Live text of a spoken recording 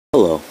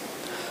Hello,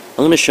 I'm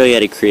going to show you how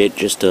to create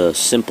just a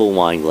simple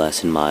wine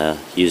glass in Maya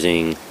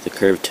using the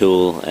curve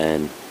tool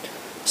and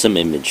some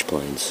image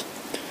planes.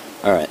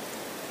 Alright,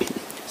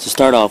 to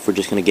start off we're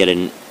just going to get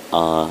an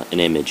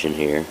image in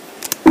here.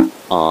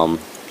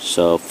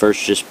 So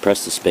first just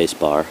press the space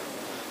bar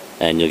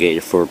and you'll get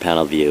your forward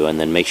panel view, and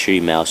then make sure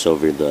you mouse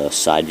over the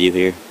side view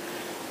here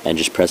and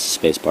just press the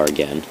space bar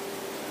again.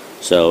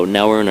 So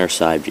now we're in our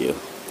side view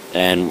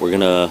and we're going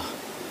to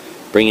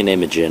bring an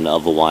image in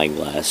of a wine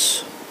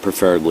glass,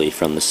 preferably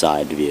from the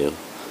side view.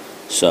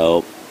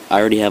 So I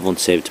already have one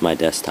saved to my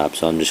desktop,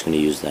 so I'm just going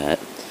to use that.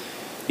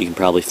 You can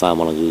probably find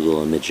one on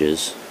Google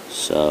Images.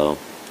 So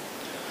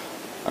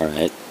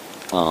alright,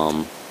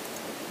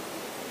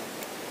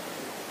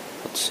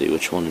 let's see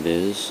which one it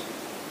is.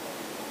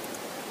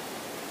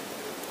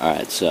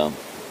 Alright, so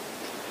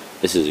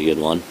this is a good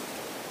one.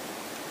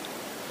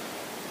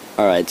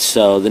 Alright,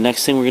 so the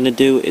next thing we're going to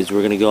do is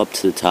we're going to go up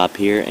to the top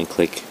here and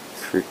click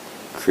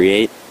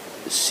Create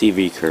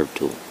CV Curve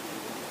Tool.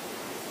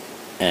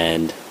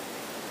 And,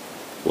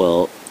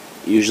 well,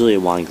 usually a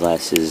wine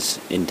glass is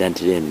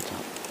indented in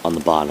on the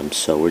bottom,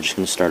 so we're just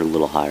going to start a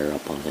little higher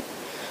up on it.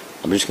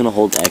 I'm just going to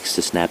hold X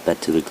to snap that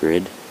to the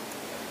grid,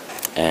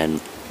 and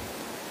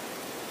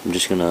I'm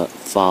just going to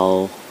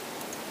follow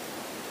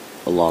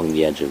along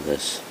the edge of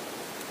this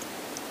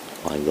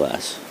wine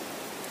glass.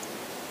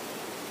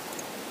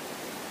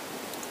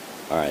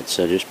 Alright,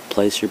 so just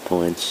place your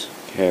points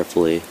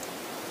carefully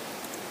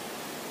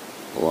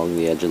along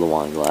the edge of the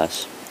wine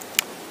glass.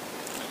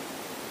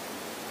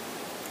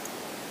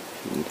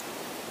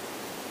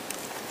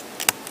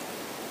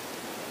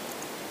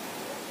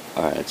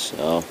 Alright,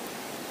 so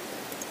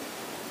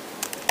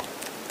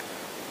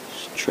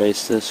just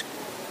trace this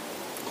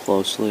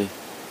closely.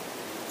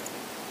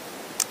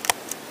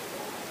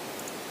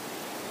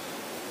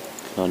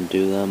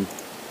 Undo them.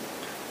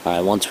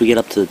 Alright, once we get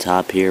up to the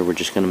top here, we're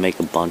just going to make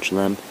a bunch of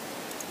them.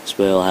 This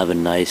way we'll have a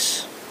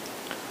nice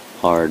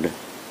hard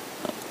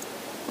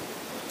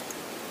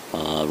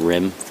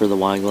rim for the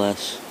wine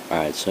glass.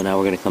 Alright, so now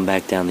we're going to come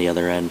back down the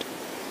other end,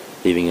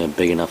 leaving a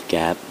big enough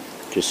gap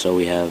just so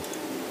we have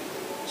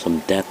some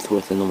depth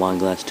within the wine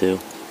glass too.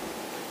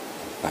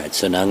 Alright,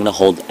 so now I'm going to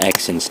hold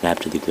X and snap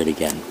to the grid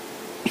again.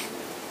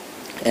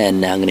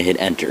 And now I'm going to hit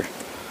enter.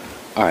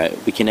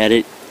 Alright, we can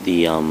edit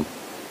the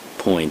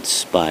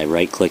points by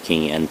right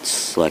clicking and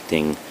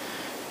selecting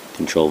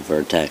control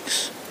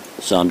vertex.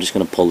 So I'm just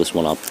going to pull this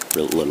one up a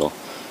little,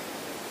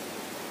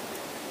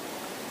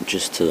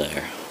 just to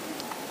there.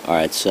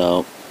 Alright,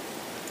 so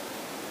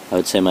I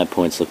would say my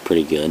points look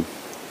pretty good.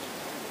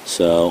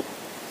 So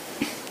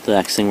the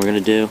next thing we're going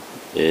to do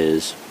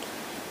is,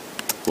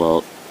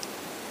 well,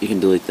 you can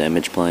delete the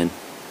image plane.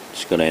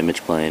 Just go to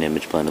image plane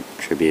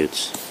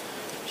attributes,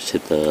 just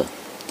hit the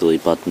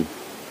delete button,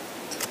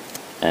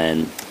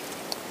 and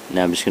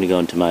now I'm just going to go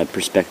into my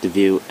perspective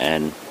view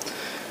and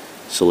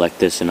select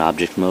this in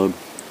object mode,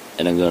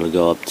 and I'm going to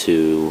go up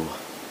to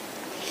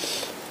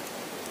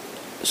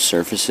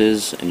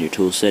surfaces in your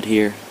tool set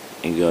here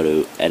and go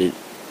to edit.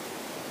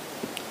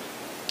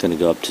 Going to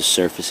go up to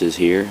surfaces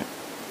here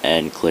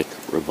and click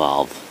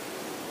revolve.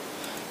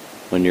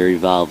 When you're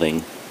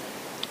revolving,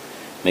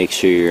 make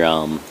sure your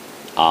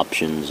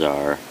options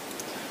are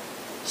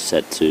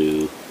set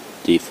to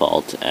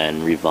default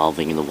and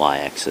revolving in the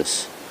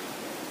y-axis.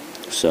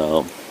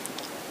 So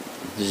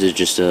this is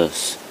just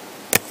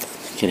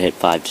you can hit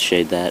 5 to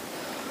shade that.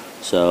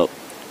 So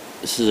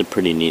this is a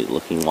pretty neat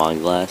looking wine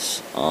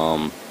glass.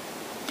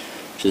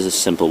 Just a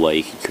simple way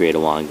you can create a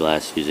wine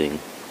glass using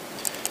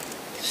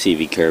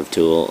CV curve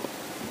tool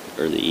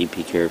or the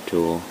EP curve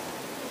tool.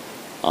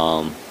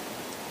 You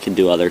can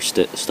do other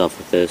stuff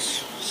with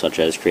this, such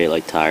as create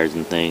like tires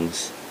and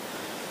things.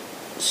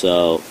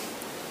 So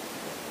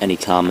any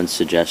comments,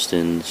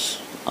 suggestions,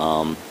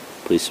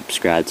 please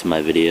subscribe to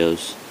my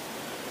videos.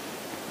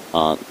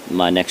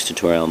 My next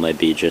tutorial might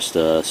be just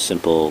a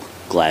simple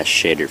glass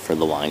shader for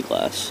the wine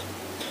glass.